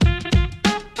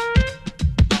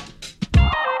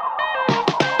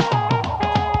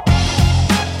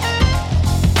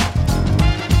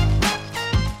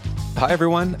Hi,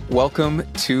 everyone. Welcome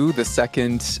to the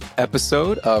second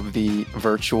episode of the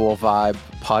Virtual Vibe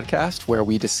podcast, where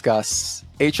we discuss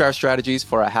HR strategies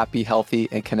for a happy, healthy,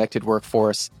 and connected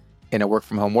workforce in a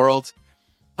work-from-home world.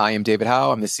 I am David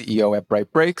Howe. I'm the CEO at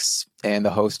Bright Breaks and the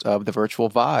host of the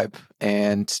Virtual Vibe.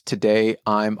 And today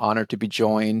I'm honored to be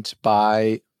joined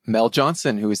by Mel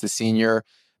Johnson, who is the Senior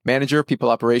Manager, People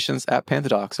Operations at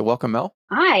PandaDoc's. So welcome, Mel.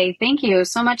 Hi, thank you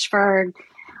so much for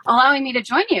allowing me to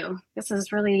join you. This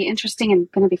is really interesting and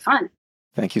going to be fun.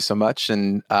 Thank you so much.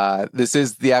 And this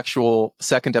is the actual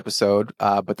second episode,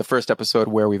 but the first episode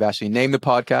where we've actually named the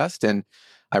podcast. And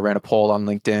I ran a poll on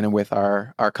LinkedIn with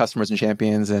our customers and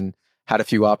champions and had a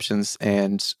few options.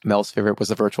 And Mel's favorite was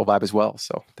the Virtual Vibe as well.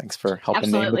 So thanks for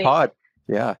helping name the pod.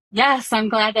 Yeah. Yes, I'm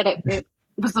glad that it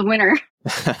was the winner.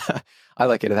 I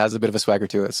like it. It has a bit of a swagger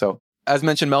to it. So as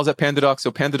mentioned, Mel's at PandaDoc's.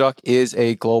 So PandaDoc is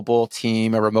a global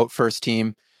team, a remote first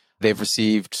team. They've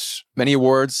received many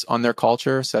awards on their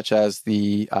culture, such as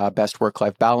the Best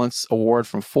Work-Life Balance Award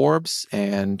from Forbes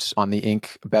and on the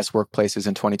Inc. Best Workplaces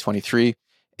in 2023.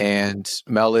 And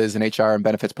Mel is an HR and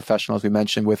benefits professional, as we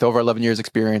mentioned, with over 11 years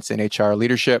experience in HR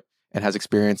leadership and has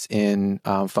experience in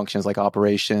functions like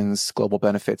operations, global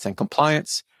benefits, and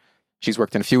compliance. She's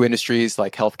worked in a few industries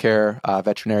like healthcare,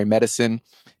 veterinary medicine,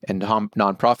 and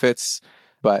nonprofits,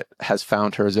 but has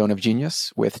found her zone of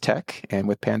genius with tech and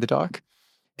with PandaDoc.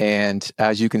 And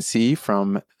as you can see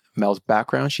from Mel's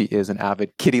background, she is an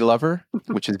avid kitty lover,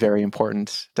 which is very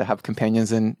important to have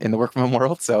companions in the work from home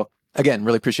world. So again,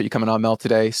 really appreciate you coming on, Mel,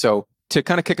 today. So to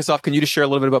kind of kick us off, can you just share a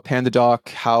little bit about PandaDoc,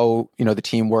 how the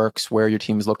team works, where your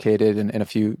team is located, and a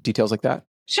few details like that?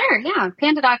 Sure, yeah.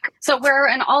 PandaDoc. So we're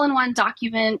an all-in-one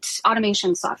document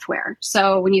automation software.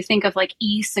 So when you think of like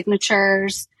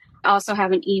e-signatures, I also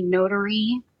have an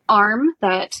e-notary arm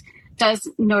that does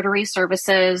notary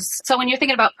services. So when you're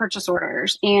thinking about purchase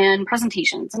orders and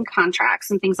presentations and contracts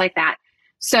and things like that.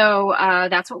 So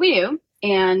that's what we do.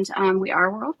 And we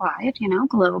are worldwide,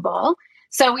 global.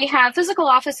 So we have physical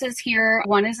offices here.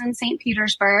 One is in St.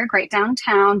 Petersburg, right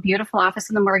downtown, beautiful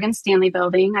office in the Morgan Stanley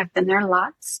building. I've been there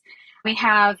lots. We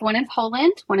have one in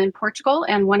Poland, one in Portugal,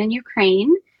 and one in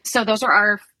Ukraine. So those are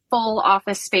our full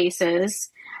office spaces.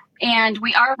 And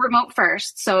we are remote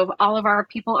first. So all of our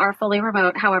people are fully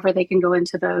remote. However, they can go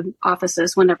into the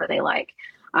offices whenever they like.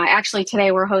 Actually,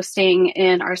 today we're hosting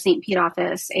in our St. Pete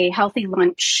office a healthy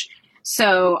lunch.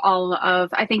 So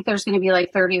I think there's going to be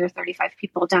like 30 or 35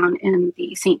 people down in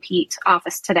the St. Pete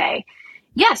office today.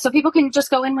 Yeah, so people can just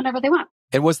go in whenever they want.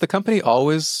 And was the company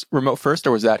always remote first,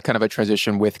 or was that kind of a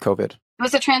transition with COVID? It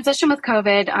was a transition with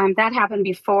COVID. That happened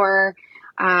before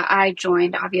I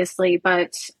joined, obviously,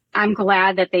 but I'm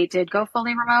glad that they did go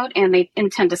fully remote and they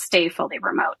intend to stay fully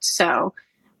remote. So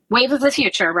wave of the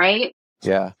future, right?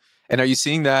 Yeah. And are you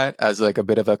seeing that as like a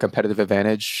bit of a competitive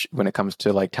advantage when it comes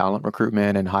to like talent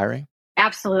recruitment and hiring?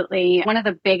 Absolutely. One of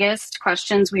the biggest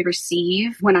questions we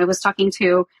receive when I was talking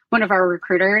to one of our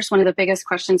recruiters, one of the biggest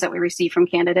questions that we receive from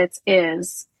candidates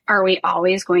is, are we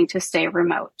always going to stay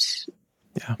remote?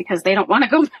 Yeah. Because they don't want to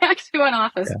go back to an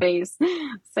office space.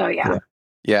 So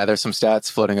Yeah, there's some stats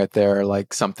floating out there,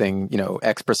 like something,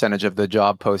 X percentage of the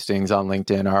job postings on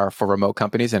LinkedIn are for remote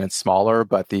companies and it's smaller,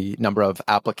 but the number of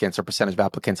applicants or percentage of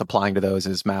applicants applying to those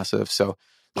is massive. So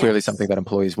clearly something that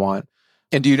employees want.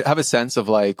 And do you have a sense of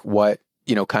like what,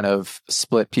 kind of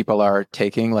split people are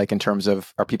taking, like in terms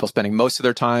of, are people spending most of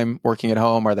their time working at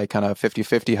home? Are they kind of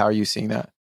 50-50? How are you seeing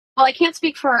that? Well, I can't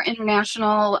speak for our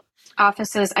international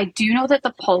offices. I do know that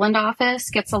the Poland office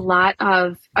gets a lot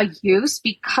of use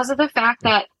because of the fact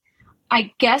that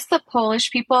I guess the Polish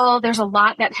people, there's a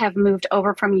lot that have moved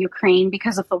over from Ukraine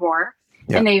because of the war.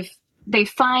 Yeah. And they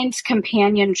find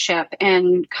companionship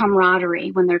and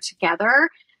camaraderie when they're together.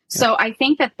 So I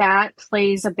think that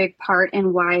plays a big part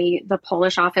in why the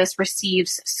Polish office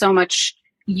receives so much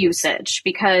usage,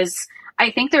 because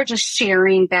I think they're just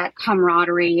sharing that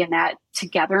camaraderie and that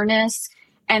togetherness,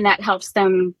 and that helps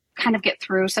them kind of get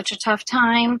through such a tough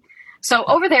time. So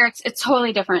over there, it's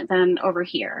totally different than over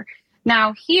here.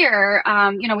 Now here,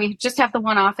 we just have the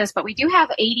one office, but we do have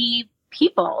 80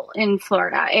 people in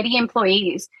Florida, 80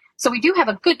 employees. So we do have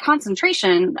a good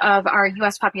concentration of our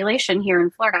U.S. population here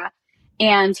in Florida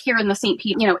and here in the St.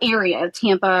 Pete, area,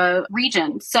 Tampa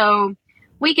region. So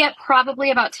we get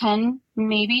probably about 10,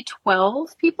 maybe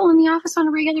 12 people in the office on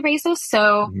a regular basis.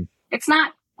 So it's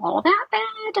not all that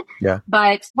bad. Yeah.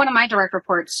 But one of my direct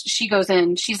reports, she goes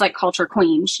in, she's like culture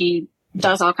queen. She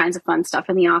does all kinds of fun stuff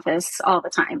in the office all the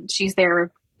time. She's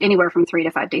there anywhere from 3 to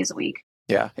 5 days a week.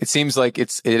 Yeah. It seems like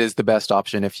it is the best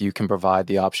option if you can provide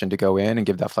the option to go in and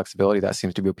give that flexibility. That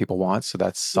seems to be what people want. So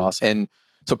that's awesome. And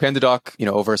So PandaDoc,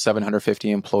 over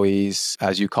 750 employees,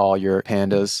 as you call your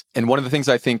pandas. And one of the things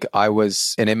I think I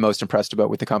was and am most impressed about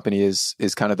with the company is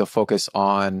kind of the focus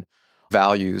on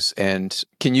values. And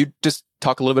can you just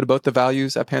talk a little bit about the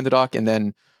values at PandaDoc, and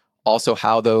then also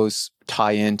how those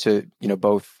tie into,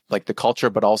 both like the culture,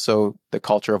 but also the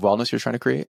culture of wellness you're trying to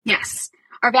create? Yes.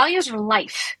 Our values are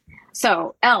life.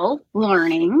 So L,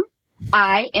 learning,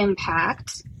 I,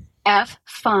 impact, F,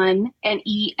 fun, and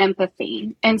E,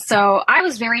 empathy. And so I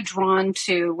was very drawn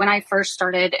to, when I first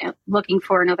started looking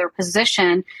for another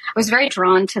position, I was very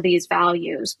drawn to these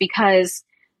values because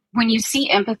when you see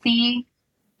empathy,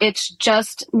 it's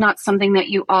just not something that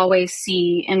you always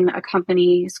see in a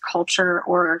company's culture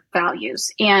or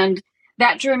values. And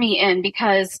that drew me in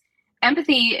because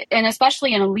empathy, and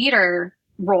especially in a leader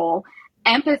role,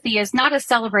 empathy is not as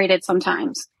celebrated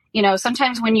sometimes.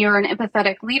 Sometimes when you're an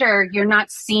empathetic leader, you're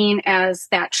not seen as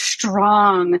that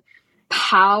strong,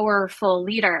 powerful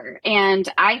leader.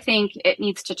 And I think it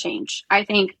needs to change. I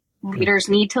think leaders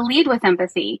need to lead with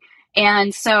empathy.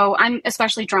 And so I'm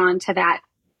especially drawn to that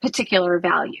particular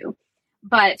value.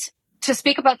 But to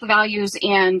speak about the values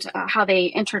and how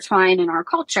they intertwine in our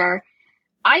culture,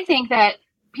 I think that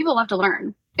people love to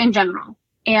learn in general.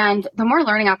 And the more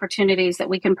learning opportunities that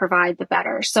we can provide, the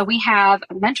better. So we have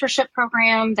a mentorship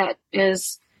program that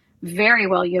is very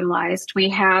well utilized. We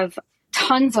have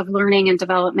tons of learning and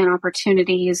development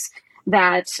opportunities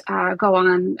that go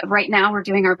on. Right now, we're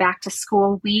doing our back to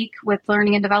school week with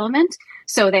learning and development.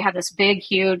 So they have this big,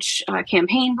 huge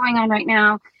campaign going on right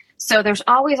now. So there's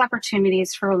always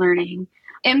opportunities for learning.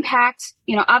 Impact,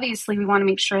 obviously we want to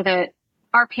make sure that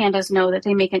our pandas know that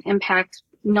they make an impact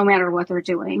no matter what they're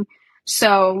doing.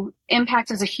 So impact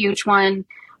is a huge one.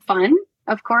 Fun,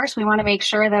 of course, we want to make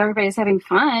sure that everybody's having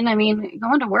fun. I mean,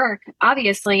 going to work,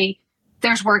 obviously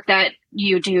there's work that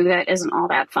you do that isn't all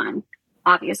that fun.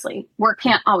 Obviously, work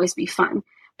can't always be fun.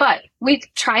 But we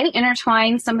try to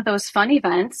intertwine some of those fun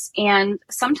events, and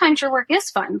sometimes your work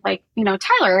is fun. Like,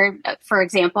 Tyler, for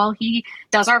example, he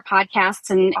does our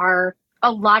podcasts and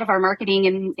a lot of our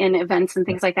marketing and events and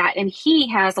things like that. And he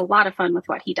has a lot of fun with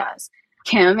what he does.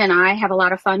 Kim and I have a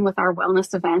lot of fun with our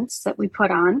wellness events that we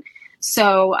put on.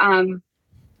 So,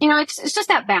 it's just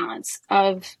that balance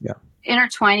of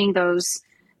intertwining those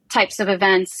types of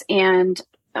events and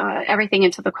everything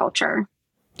into the culture.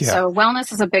 Yeah. So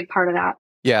wellness is a big part of that.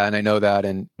 Yeah, and I know that.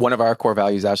 And one of our core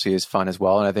values actually is fun as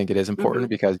well. And I think it is important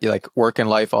because like work and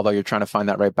life, although you're trying to find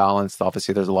that right balance,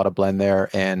 obviously there's a lot of blend there.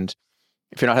 And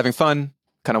if you're not having fun,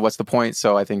 kind of what's the point?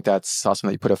 So I think that's awesome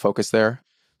that you put a focus there.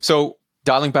 So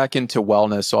dialing back into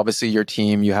wellness. So obviously your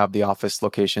team, you have the office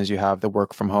locations, you have the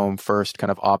work from home first kind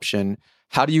of option.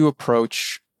 How do you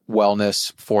approach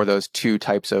wellness for those two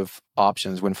types of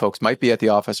options when folks might be at the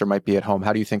office or might be at home?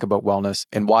 How do you think about wellness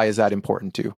and why is that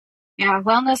important too? Yeah,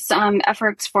 wellness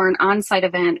efforts for an on-site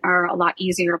event are a lot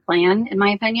easier to plan, in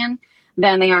my opinion,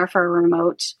 than they are for a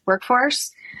remote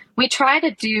workforce. We try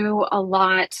to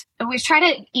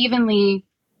evenly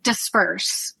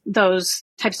disperse those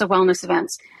types of wellness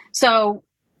events. So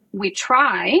we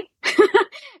try,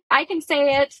 I can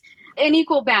say it, an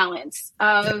equal balance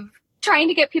of trying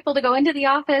to get people to go into the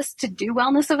office to do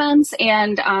wellness events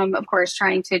and, of course,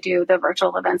 trying to do the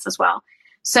virtual events as well.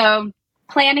 So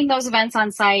planning those events on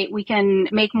site, we can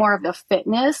make more of the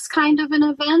fitness kind of an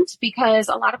event because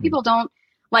a lot of people don't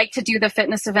like to do the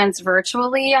fitness events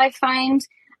virtually, I find.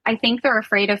 I think they're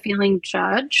afraid of feeling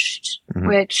judged,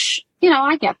 which,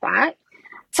 I get that.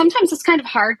 Sometimes it's kind of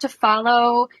hard to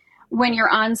follow when you're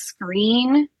on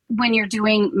screen, when you're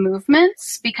doing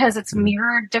movements because it's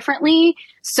mirrored differently.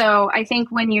 So I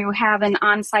think when you have an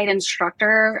on-site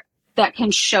instructor that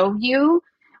can show you,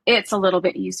 it's a little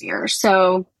bit easier.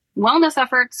 So wellness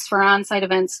efforts for on-site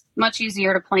events, much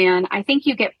easier to plan. I think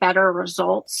you get better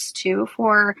results too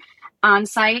for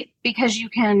on-site because you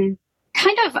can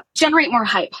kind of generate more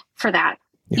hype for that.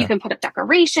 Yeah. You can put up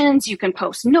decorations, you can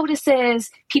post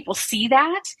notices. People see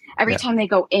that every time they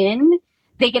go in,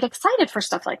 they get excited for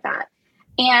stuff like that.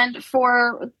 And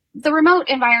for the remote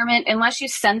environment, unless you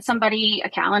send somebody a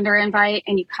calendar invite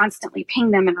and you constantly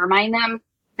ping them and remind them,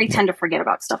 they tend to forget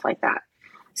about stuff like that.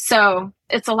 So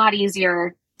it's a lot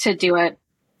easier to do it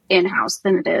in-house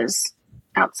than it is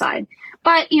outside.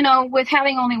 But, with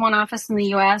having only one office in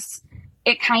the US,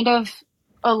 it kind of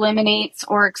eliminates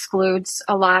or excludes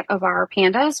a lot of our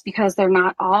pandas because they're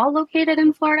not all located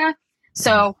in Florida.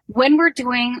 So when we're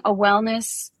doing a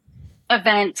wellness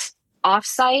event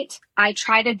offsite, I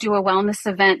try to do a wellness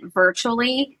event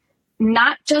virtually,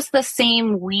 not just the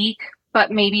same week,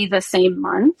 but maybe the same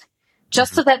month,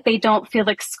 just so that they don't feel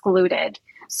excluded.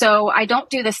 So I don't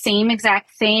do the same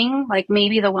exact thing. Like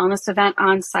maybe the wellness event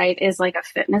on site is like a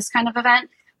fitness kind of event,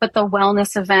 but the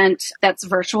wellness event that's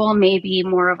virtual may be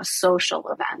more of a social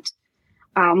event,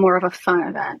 more of a fun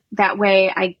event. That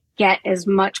way I get as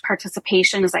much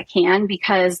participation as I can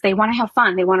because they want to have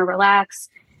fun. They want to relax.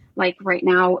 Like right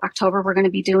now, October, we're going to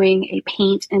be doing a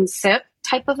paint and sip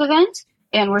type of event.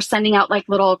 And we're sending out like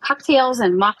little cocktails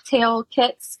and mocktail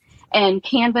kits and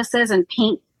canvases and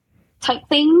paint type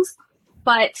things.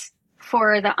 But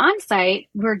for the on-site,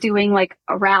 we're doing like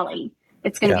a rally.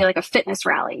 It's going to be like a fitness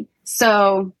rally.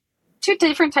 So 2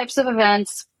 different types of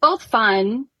events, both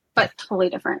fun, but totally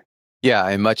different. Yeah,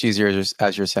 and much easier,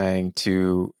 as you're saying,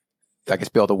 to, I guess,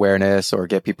 build awareness or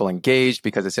get people engaged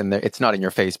because it's in there. It's not in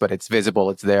your face, but it's visible.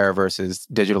 It's there versus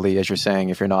digitally, as you're saying,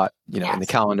 if you're not, in the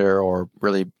calendar or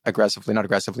really not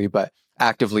aggressively, but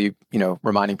actively,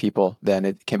 reminding people, then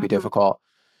it can be difficult.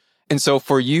 And so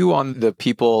for you on the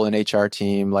people and HR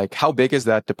team, like how big is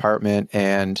that department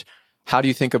and how do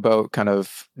you think about kind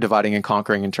of dividing and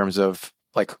conquering in terms of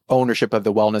like ownership of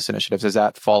the wellness initiatives? Does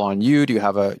that fall on you? Do you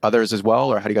have others as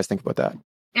well? Or how do you guys think about that?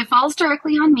 It falls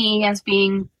directly on me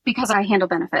because I handle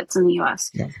benefits in the U.S.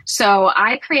 Yeah. So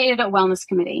I created a wellness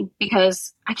committee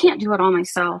because I can't do it all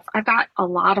myself. I've got a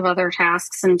lot of other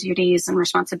tasks and duties and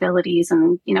responsibilities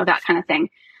and, that kind of thing.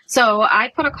 So I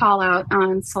put a call out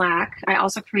on Slack. I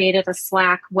also created a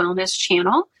Slack wellness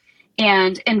channel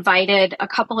and invited a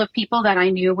couple of people that I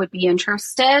knew would be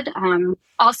interested.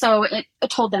 Also, it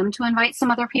told them to invite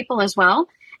some other people as well.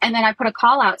 And then I put a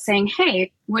call out saying,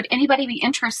 hey, would anybody be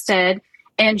interested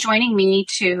in joining me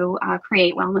to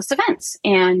create wellness events?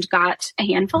 And got a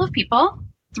handful of people,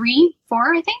 3,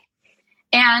 4, I think.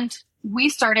 And we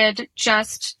started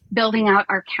just building out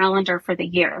our calendar for the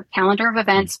year, calendar of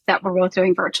events that we're both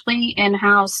doing virtually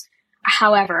in-house.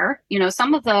 However,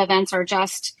 some of the events are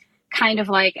just kind of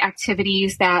like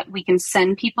activities that we can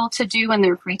send people to do in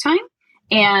their free time.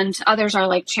 And others are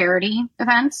like charity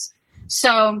events.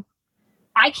 So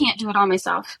I can't do it all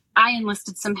myself. I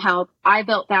enlisted some help. I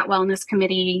built that wellness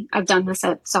committee. I've done this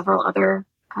at several other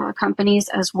companies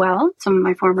as well, some of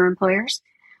my former employers.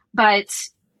 But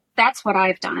that's what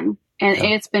I've done. And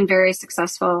it's been very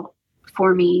successful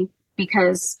for me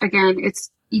because, again,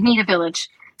 you need a village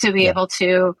to be able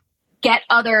to get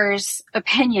others'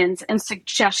 opinions and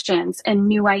suggestions and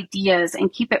new ideas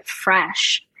and keep it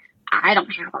fresh. I don't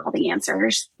have all the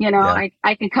answers.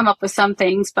 I can come up with some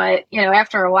things, but,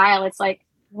 after a while, it's like,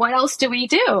 what else do we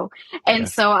do? And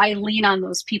so I lean on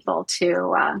those people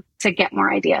to get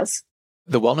more ideas.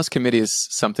 The wellness committee is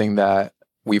something that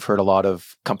we've heard a lot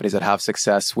of companies that have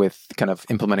success with kind of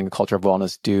implementing a culture of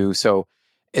wellness do. So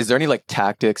is there any like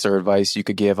tactics or advice you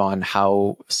could give on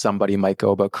how somebody might go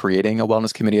about creating a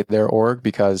wellness committee at their org?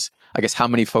 Because I guess how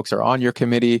many folks are on your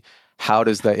committee? How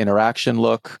does the interaction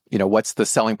look? What's the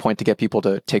selling point to get people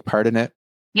to take part in it?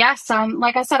 Yes.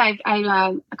 Like I said,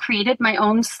 I created my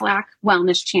own Slack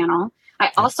wellness channel. I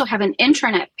also have an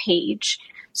intranet page.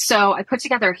 So I put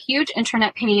together a huge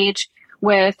intranet page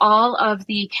with all of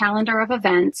the calendar of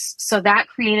events. So that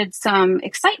created some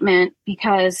excitement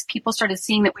because people started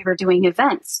seeing that we were doing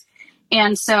events.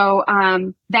 And so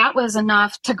that was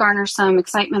enough to garner some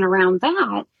excitement around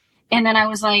that. And then I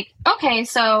was like, okay,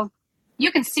 so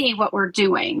you can see what we're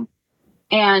doing.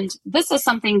 And this is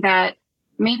something that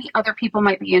maybe other people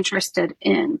might be interested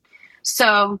in.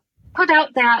 So put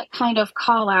out that kind of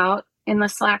call out in the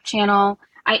Slack channel.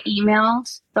 I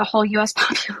emailed the whole U.S.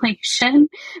 population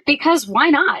because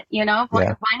why not?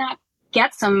 Why not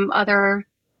get some other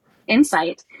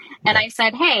insight? And I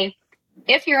said, hey,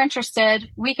 if you're interested,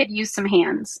 we could use some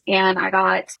hands. And I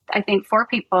got, I think 4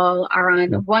 people are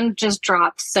on. One just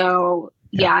dropped. So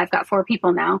I've got 4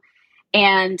 people now.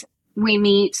 And we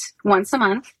meet once a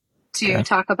month to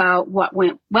talk about what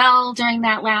went well during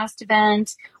that last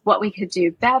event, what we could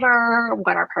do better,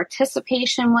 what our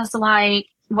participation was like,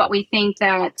 what we think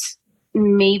that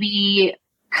maybe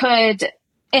could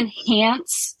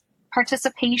enhance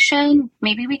participation.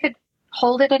 Maybe we could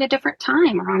hold it at a different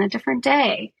time or on a different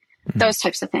day, those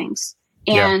types of things.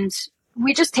 And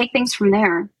we just take things from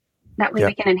there. That way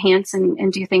we can enhance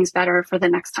and do things better for the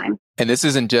next time. And this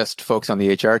isn't just folks on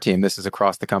the HR team. This is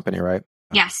across the company, right?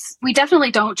 Yes. We definitely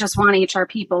don't just want HR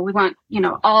people. We want,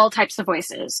 all types of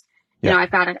voices. I've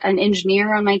got an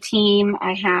engineer on my team.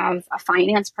 I have a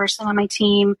finance person on my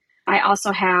team. I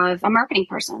also have a marketing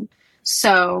person.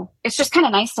 So it's just kind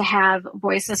of nice to have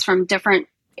voices from different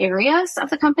areas of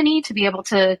the company to be able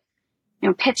to,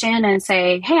 pitch in and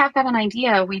say, hey, I've got an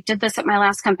idea. We did this at my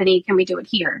last company. Can we do it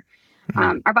here?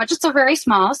 Our budgets are very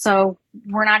small, so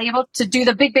we're not able to do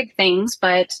the big things,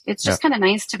 but it's just kind of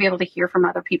nice to be able to hear from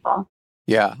other people.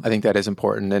 Yeah, I think that is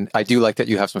important. And I do like that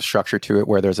you have some structure to it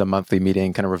where there's a monthly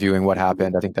meeting kind of reviewing what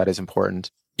happened. I think that is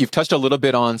important. You've touched a little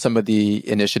bit on some of the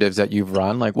initiatives that you've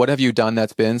run. Like, what have you done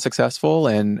that's been successful?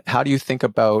 And how do you think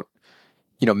about,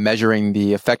 measuring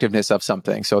the effectiveness of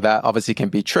something? So that obviously can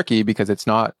be tricky because it's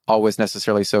not always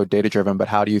necessarily so data driven, but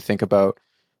how do you think about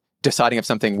deciding if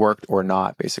something worked or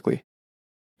not, basically?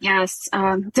 Yes,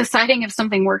 deciding if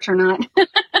something worked or not.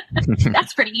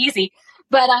 That's pretty easy.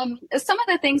 But some of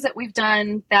the things that we've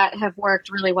done that have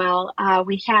worked really well,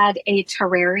 we had a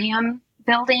terrarium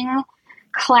building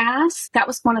class. That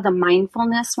was one of the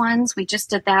mindfulness ones. We just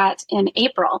did that in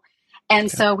April. And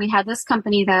so we had this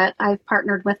company that I've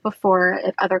partnered with before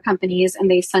at other companies, and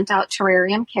they sent out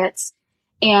terrarium kits.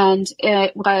 And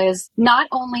it was not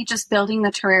only just building the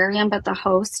terrarium, but the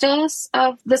hostess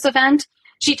of this event,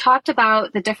 she talked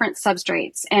about the different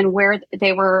substrates and where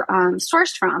they were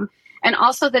sourced from, and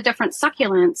also the different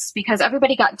succulents, because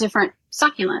everybody got different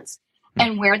succulents,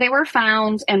 and where they were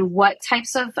found and what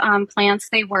types of plants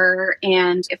they were,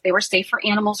 and if they were safe for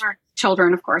animals or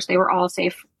children. Of course, they were all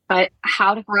safe, but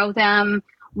how to grow them,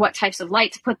 what types of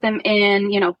light to put them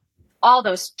in, all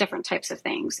those different types of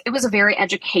things. It was a very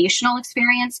educational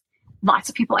experience. Lots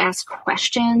of people asked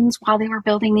questions while they were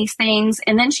building these things.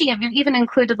 And then she even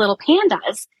included little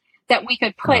pandas that we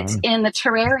could put in the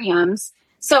terrariums.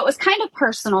 So it was kind of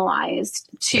personalized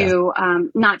to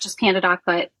not just PandaDoc,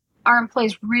 but our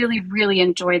employees really, really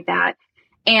enjoyed that.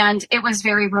 And it was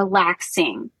very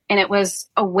relaxing. And it was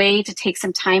a way to take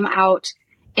some time out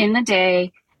in the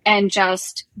day and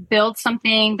just build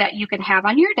something that you could have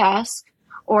on your desk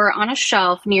or on a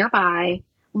shelf nearby,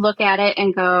 look at it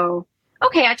and go,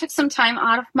 okay, I took some time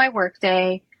out of my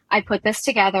workday. I put this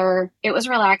together. It was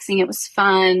relaxing. It was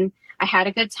fun. I had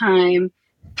a good time.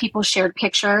 People shared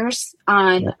pictures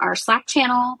on our Slack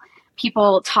channel.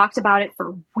 People talked about it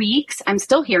for weeks. I'm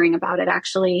still hearing about it,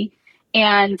 actually.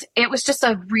 And it was just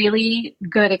a really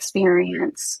good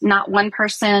experience. Not one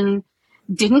person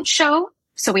didn't show.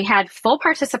 So we had full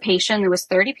participation. There was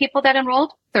 30 people that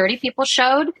enrolled. 30 people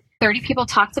showed. 30 people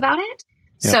talked about it.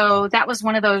 Yep. So that was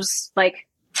one of those, like,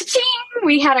 cha-ching!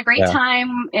 We had a great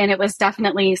time, and it was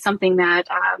definitely something that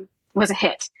was a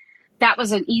hit. That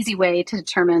was an easy way to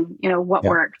determine, what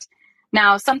worked.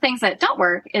 Now, some things that don't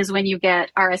work is when you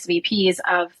get RSVPs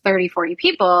of 30, 40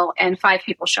 people and 5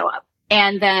 people show up.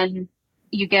 And then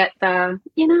you get the,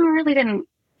 I really didn't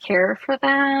care for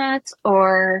that,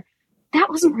 or that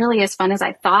wasn't really as fun as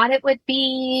I thought it would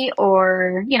be,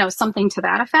 or, something to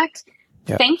that effect.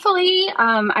 Yep. Thankfully,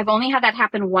 I've only had that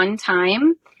happen one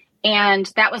time,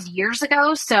 and that was years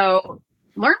ago. So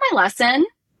learned my lesson,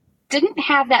 didn't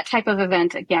have that type of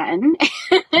event again.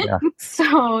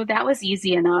 So that was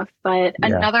easy enough. But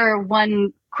another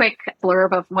one quick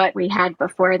blurb of what we had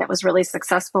before that was really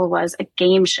successful was a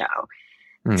game show.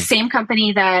 Same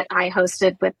company that I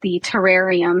hosted with the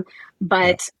terrarium,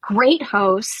 but great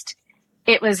host.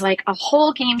 It was like a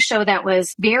whole game show that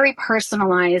was very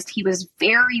personalized. He was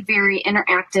very, very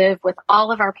interactive with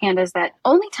all of our pandas that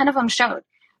only 10 of them showed.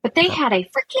 But they had a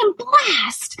freaking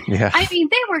blast. Yeah. I mean,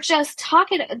 they were just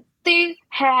talking. They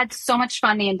had so much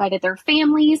fun. They invited their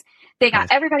families. They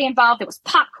got everybody involved. There was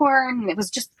popcorn. It was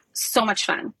just so much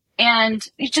fun. And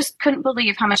you just couldn't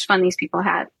believe how much fun these people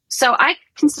had. So I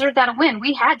considered that a win.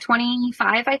 We had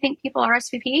 25, I think, people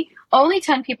RSVP. Only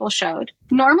 10 people showed.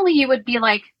 Normally you would be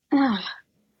like, wow,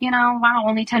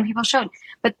 only 10 people showed.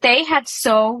 But they had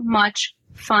so much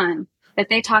fun that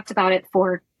they talked about it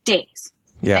for days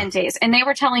and days. And they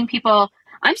were telling people,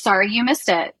 I'm sorry you missed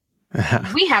it.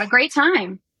 We had a great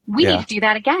time. We need to do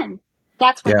that again.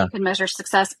 That's when you can measure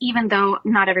success, even though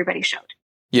not everybody showed.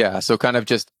 Yeah. So kind of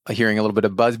just hearing a little bit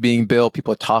of buzz being built,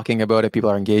 people are talking about it, people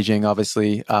are engaging,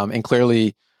 obviously, and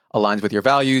clearly aligns with your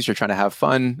values. You're trying to have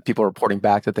fun. People are reporting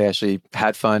back that they actually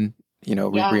had fun,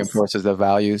 reinforces the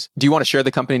values. Do you want to share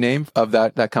the company name of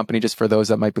that company just for those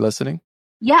that might be listening?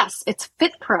 Yes, it's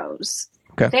Fit Pros.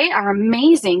 Okay. They are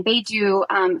amazing. They do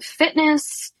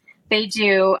fitness. They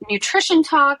do nutrition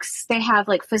talks. They have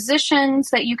like physicians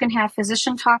that you can have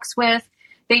physician talks with.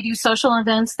 They do social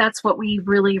events. That's what we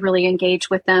really, really engage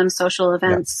with them, social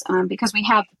events, because we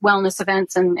have wellness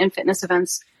events and fitness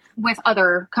events with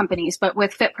other companies. But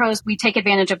with Fit Pros, we take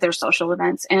advantage of their social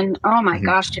events. And oh my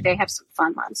gosh, do they have some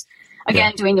fun ones.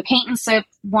 Again, doing the paint and sip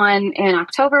one in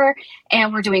October,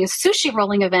 and we're doing a sushi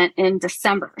rolling event in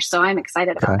December. So I'm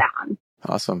excited about that one.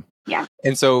 Awesome. Yeah.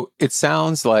 And so it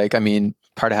sounds like,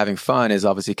 part of having fun is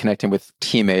obviously connecting with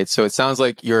teammates. So it sounds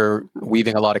like you're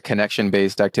weaving a lot of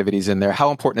connection-based activities in there.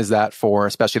 How important is that for,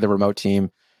 especially the remote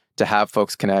team, to have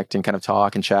folks connect and kind of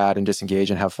talk and chat and just engage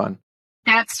and have fun?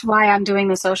 That's why I'm doing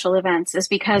the social events, is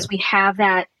because we have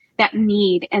that that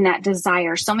need and that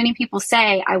desire. So many people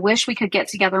say, I wish we could get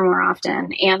together more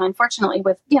often. And unfortunately,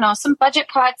 with, some budget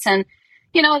cuts and,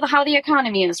 how the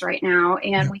economy is right now,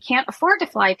 and we can't afford to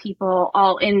fly people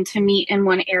all in to meet in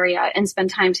one area and spend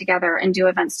time together and do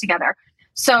events together.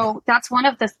 So that's one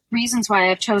of the reasons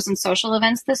why I've chosen social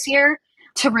events this year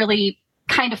to really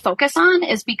kind of focus on,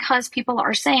 is because people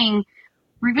are saying,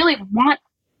 we really want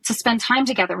to spend time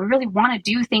together. We really want to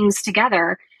do things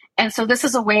together. And so this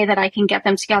is a way that I can get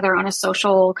them together on a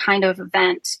social kind of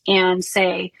event and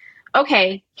say,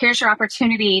 okay, here's your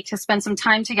opportunity to spend some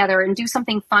time together and do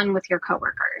something fun with your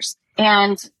coworkers.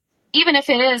 And even if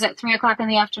it is at 3:00 in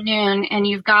the afternoon and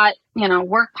you've got,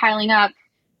 work piling up,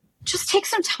 just take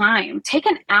some time, take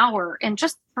an hour and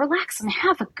just relax and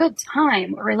have a good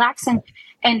time. Relax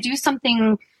and do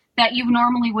something that you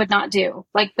normally would not do,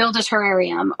 like build a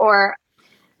terrarium or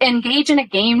engage in a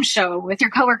game show with your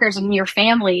coworkers and your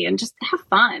family and just have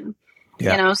fun.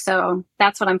 So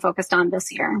that's what I'm focused on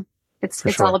this year. It's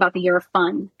sure. all about the year of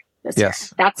fun this year.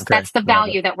 That's the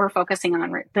value that we're focusing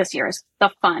on this year, is the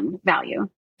fun value.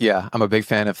 Yeah, I'm a big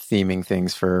fan of theming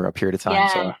things for a period of time.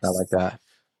 Yes. So I like that.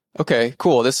 Okay,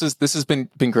 cool. This has been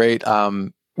great.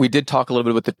 We did talk a little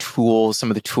bit about the tools, some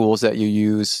of the tools that you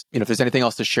use, if there's anything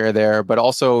else to share there, but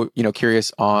also,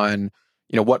 curious on,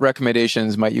 what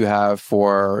recommendations might you have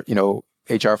for,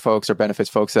 HR folks or benefits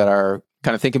folks that are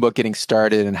kind of thinking about getting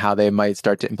started and how they might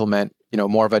start to implement,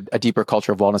 more of a deeper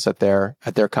culture of wellness at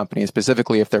their company, and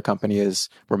specifically if their company is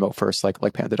remote first, like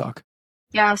PandaDoc.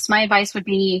 Yes, my advice would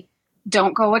be,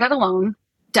 don't go it alone.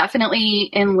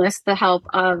 Definitely enlist the help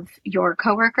of your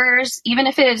coworkers, even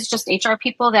if it is just HR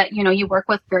people that, you work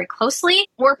with very closely,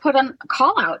 or put a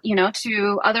call out,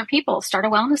 to other people. Start a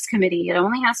wellness committee. It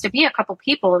only has to be a couple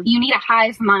people. You need a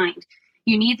hive mind.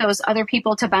 You need those other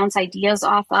people to bounce ideas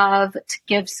off of, to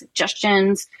give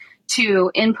suggestions,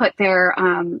 to input their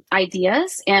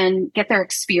ideas and get their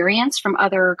experience from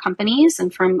other companies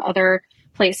and from other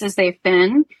places they've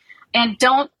been. And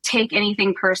don't take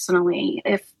anything personally.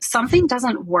 If something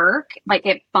doesn't work, like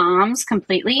it bombs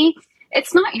completely,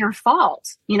 it's not your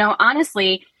fault.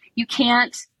 Honestly, you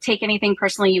can't take anything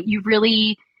personally. You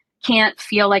really can't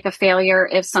feel like a failure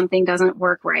if something doesn't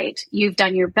work right. You've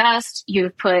done your best.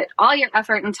 You've put all your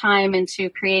effort and time into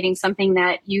creating something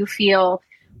that you feel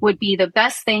would be the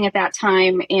best thing at that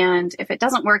time. And if it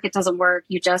doesn't work, it doesn't work.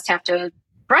 You just have to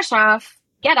brush off,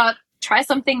 get up, try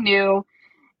something new,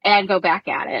 and go back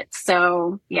at it.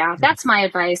 So yeah, that's my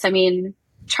advice. I mean,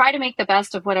 try to make the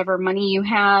best of whatever money you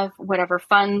have, whatever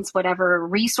funds, whatever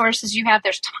resources you have.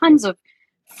 There's tons of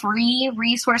free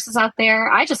resources out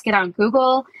there. I just get on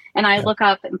Google and I look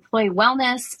up employee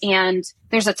wellness, and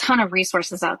there's a ton of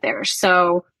resources out there.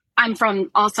 So I'm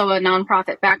from also a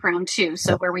nonprofit background too.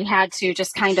 So where we had to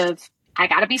just kind of, I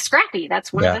got to be scrappy.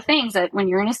 That's one of the things, that when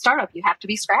you're in a startup, you have to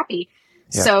be scrappy.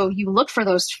 Yeah. So you look for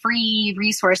those free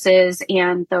resources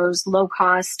and those low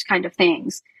cost kind of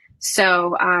things.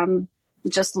 So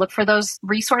just look for those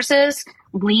resources,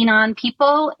 lean on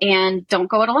people, and don't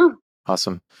go it alone.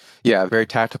 Awesome. Yeah, very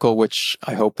tactical, which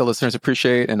I hope the listeners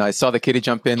appreciate. And I saw the kitty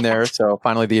jump in there. So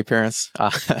finally the appearance.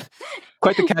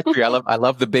 Quite the cat tree. I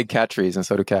love the big cat trees, and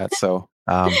so do cats. So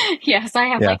yes, I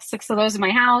have like 6 of those in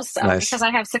my house because I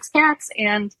have 6 cats,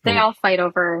 and they all fight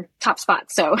over top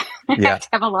spots. So I have to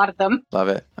have a lot of them. Love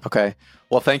it. Okay.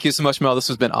 Well, thank you so much, Mel. This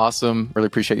has been awesome. Really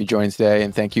appreciate you joining today.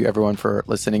 And thank you everyone for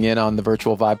listening in on the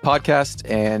Virtual Vibe podcast,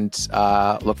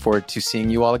 and look forward to seeing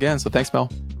you all again. So thanks,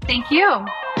 Mel. Thank you.